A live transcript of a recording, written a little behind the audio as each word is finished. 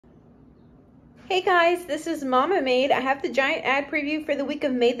Hey guys, this is Mama Made. I have the giant ad preview for the week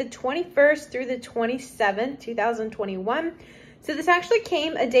of May the 21st through the 27th, 2021. So this actually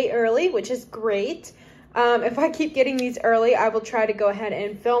came a day early, which is great. If I keep getting these early, I will try to go ahead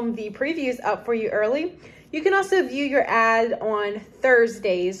and film the previews up for you early. You can also view your ad on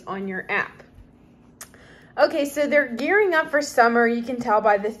Thursdays on your app. Okay, so they're gearing up for summer. You can tell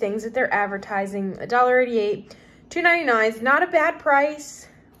by the things that they're advertising. $1.88, $2.99 is not a bad price.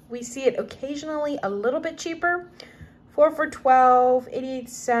 We see it occasionally a little bit cheaper. 4 for $12, 88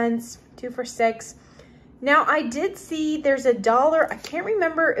 cents, 2 for $6. Now I did see there's $1. I can't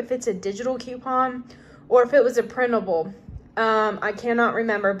remember if it's a digital coupon or if it was a printable. I cannot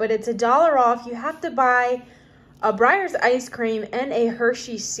remember, but it's $1 off. You have to buy a Breyer's ice cream and a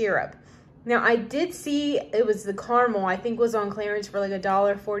Hershey syrup. Now I did see it was the caramel, I think was on clearance for like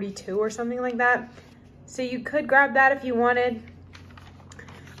 $1.42 or something like that. So you could grab that if you wanted.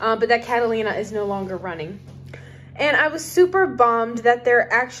 But that Catalina is no longer running. And I was super bummed that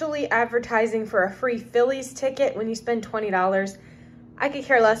they're actually advertising for a free Phillies ticket when you spend $20. I could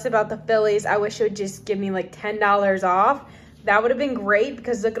care less about the Phillies. I wish it would just give me like $10 off. That would have been great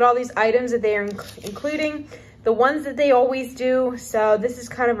because look at all these items that they are including. The ones that they always do. So this is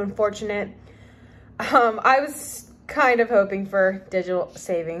kind of unfortunate. I was kind of hoping for digital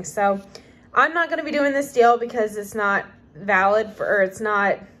savings. So I'm not going to be doing this deal because it's not valid for, or it's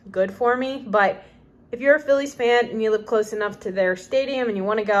not good for me. But if you're a Phillies fan and you live close enough to their stadium and you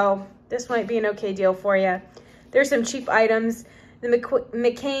want to go, this might be an okay deal for you. There's some cheap items. The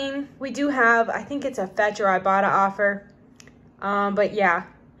McCain, we do have, I think it's a Fetch or Ibotta offer. But yeah,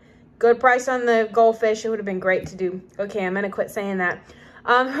 good price on the goldfish. It would have been great to do. Okay, I'm going to quit saying that.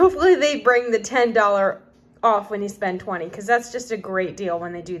 Hopefully they bring the $10 off when you spend $20 because that's just a great deal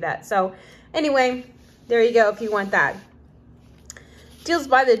when they do that. So anyway, there you go if you want that. Deals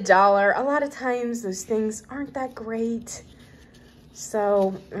by the dollar. A lot of times those things aren't that great.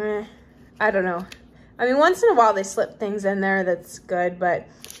 So, I don't know. I mean, once in a while they slip things in there that's good, but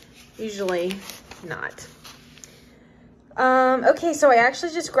usually not. Okay, so I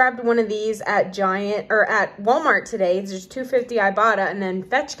actually just grabbed one of these at Walmart today. There's $2.50 Ibotta, and then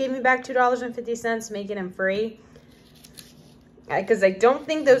Fetch gave me back $2.50, making them free. Because I don't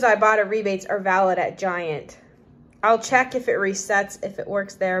think those Ibotta rebates are valid at Giant. I'll check if it resets, if it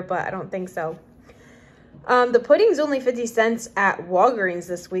works there, but I don't think so. The pudding's only 50 cents at Walgreens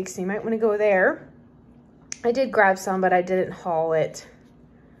this week, so you might want to go there. I did grab some, but I didn't haul it.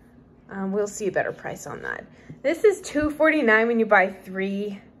 We'll see a better price on that. This is $2.49 when you buy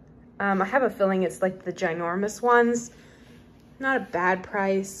 3. I have a feeling it's like the ginormous ones. Not a bad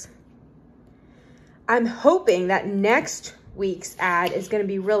price. I'm hoping that next week's ad is going to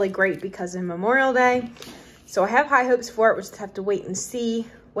be really great because of Memorial Day. So I have high hopes for it. We'll just have to wait and see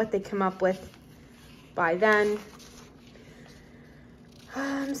what they come up with by then.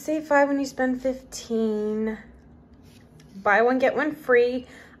 Save 5 when you spend 15. Buy one, get one free.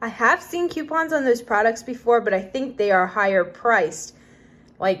 I have seen coupons on those products before, but I think they are higher priced,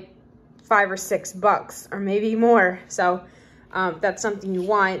 like $5 or $6 or maybe more. So if that's something you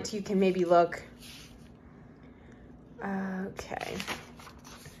want, you can maybe look. Okay.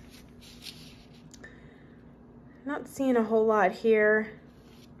 Not seeing a whole lot here.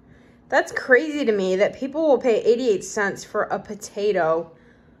 That's crazy to me that people will pay 88 cents for a potato.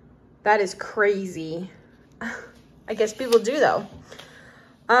 That is crazy. I guess people do though.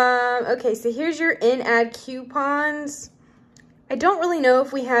 Okay, so here's your in-ad coupons. I don't really know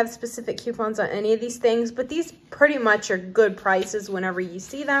if we have specific coupons on any of these things, but these pretty much are good prices whenever you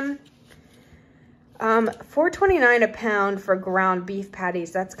see them. $4.29 a pound for ground beef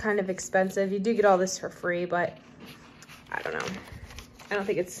patties. That's kind of expensive. You do get all this for free, but I don't know. I don't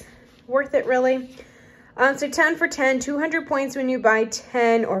think it's worth it really. So 10 for 10, 200 points when you buy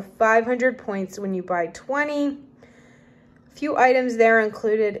 10 or 500 points when you buy 20. Few items there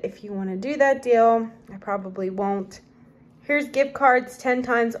included if you want to do that deal. I probably won't. Here's gift cards, 10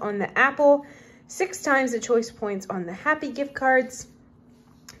 times on the Apple, 6 times the choice points on the Happy gift cards.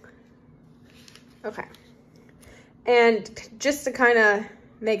 Okay. And just to kind of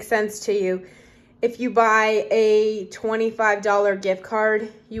make sense to you, if you buy a $25 gift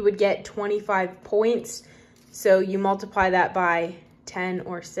card, you would get 25 points. So you multiply that by 10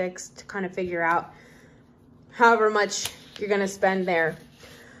 or 6 to kind of figure out however much you're going to spend there.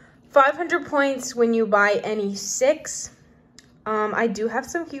 500 points when you buy any 6. I do have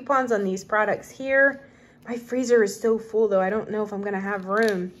some coupons on these products here. My freezer is so full though, I don't know if I'm going to have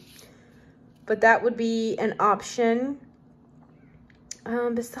room. But that would be an option.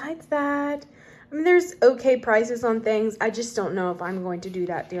 Besides that, I mean, there's okay prices on things. I just don't know if I'm going to do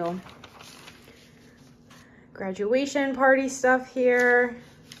that deal. graduation party stuff here.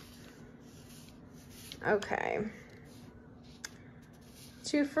 Okay.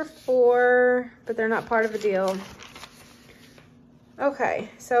 2 for $4, but they're not part of a deal. Okay,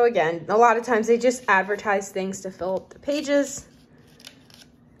 so again, a lot of times they just advertise things to fill up the pages.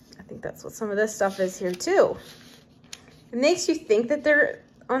 I think that's what some of this stuff is here too. It makes you think that they're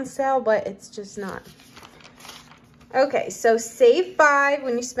on sale, but it's just not. Okay, so save 5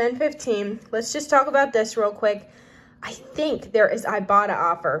 when you spend 15. Let's just talk about this real quick. I think there is Ibotta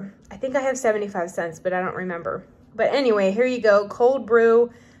offer. I think I have 75 cents, but I don't remember. But anyway, here you go. Cold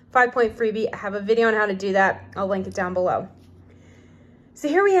brew, 5-point freebie. I have a video on how to do that. I'll link it down below. So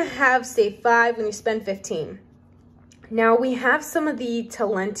here we have save 5 when you spend 15. Now we have some of the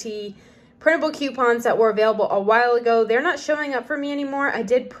Talenti printable coupons that were available a while ago. They're not showing up for me anymore. I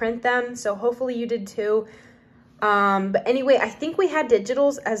did print them, so hopefully you did too. But anyway, I think we had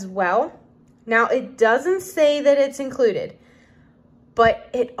digitals as well. Now it doesn't say that it's included, but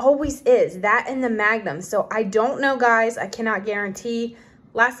it always is, that and the Magnum. So I don't know, guys. I cannot guarantee.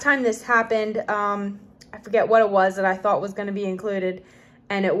 Last time this happened, I forget what it was that I thought was going to be included,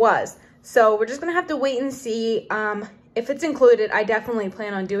 and it was. So we're just going to have to wait and see. If it's included, I definitely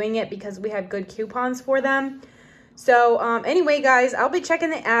plan on doing it because we had good coupons for them. So anyway, guys, I'll be checking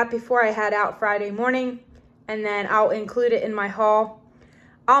the app before I head out Friday morning, and then I'll include it in my haul.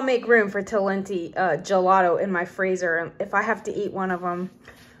 I'll make room for Talenti gelato in my freezer. And if I have to eat one of them,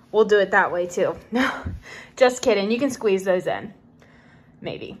 we'll do it that way too. No, just kidding. You can squeeze those in.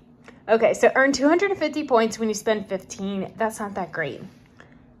 Maybe. Okay, so earn 250 points when you spend 15. That's not that great.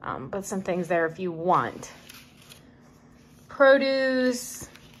 But some things there if you want. Produce.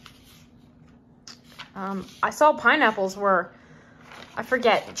 I saw pineapples were, I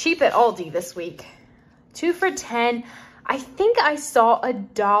forget, cheap at Aldi this week. 2 for $10. I think I saw a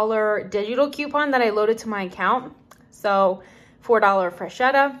 $1 digital coupon that I loaded to my account. So $4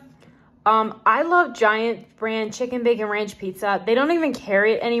 freshetta. I love Giant brand chicken bacon ranch pizza. They don't even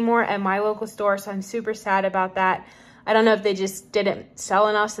carry it anymore at my local store, so I'm super sad about that. I don't know if they just didn't sell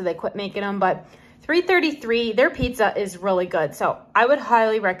enough, so they quit making them, but $3.33, their pizza is really good. So I would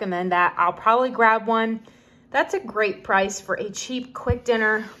highly recommend that. I'll probably grab one. That's a great price for a cheap, quick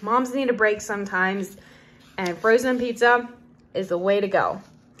dinner. Moms need a break sometimes, and frozen pizza is the way to go.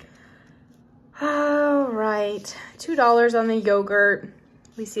 All right, $2 on the yogurt.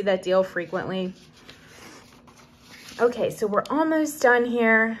 We see that deal frequently. Okay, so we're almost done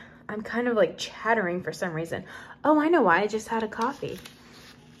here. I'm kind of like chattering for some reason. Oh, I know why. I just had a coffee.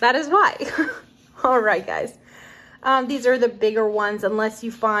 That is why. All right, guys. These are the bigger ones. Unless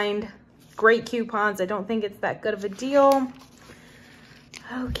you find great coupons, I don't think it's that good of a deal.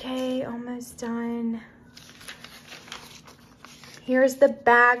 Okay, almost done. Here's the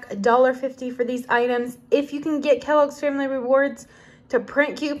back, $1.50 for these items. If you can get Kellogg's Family Rewards to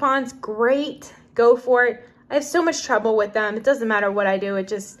print coupons, great. Go for it. I have so much trouble with them. It doesn't matter what I do.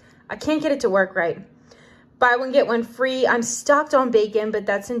 I can't get it to work right. Buy one, get one free. I'm stocked on bacon, but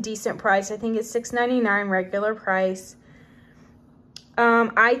that's in decent price. I think it's $6.99 regular price.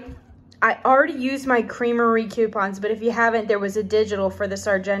 I already used my Creamery coupons, but if you haven't, there was a digital for the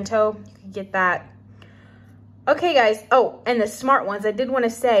Sargento. You can get that. Okay, guys. Oh, and the smart ones. I did want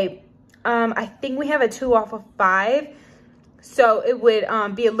to say, I think we have a 2 off of 5. So it would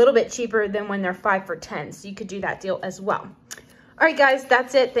be a little bit cheaper than when they're 5 for 10. So you could do that deal as well. All right, guys,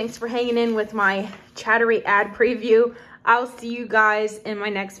 that's it. Thanks for hanging in with my chattery ad preview. I'll see you guys in my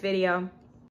next video.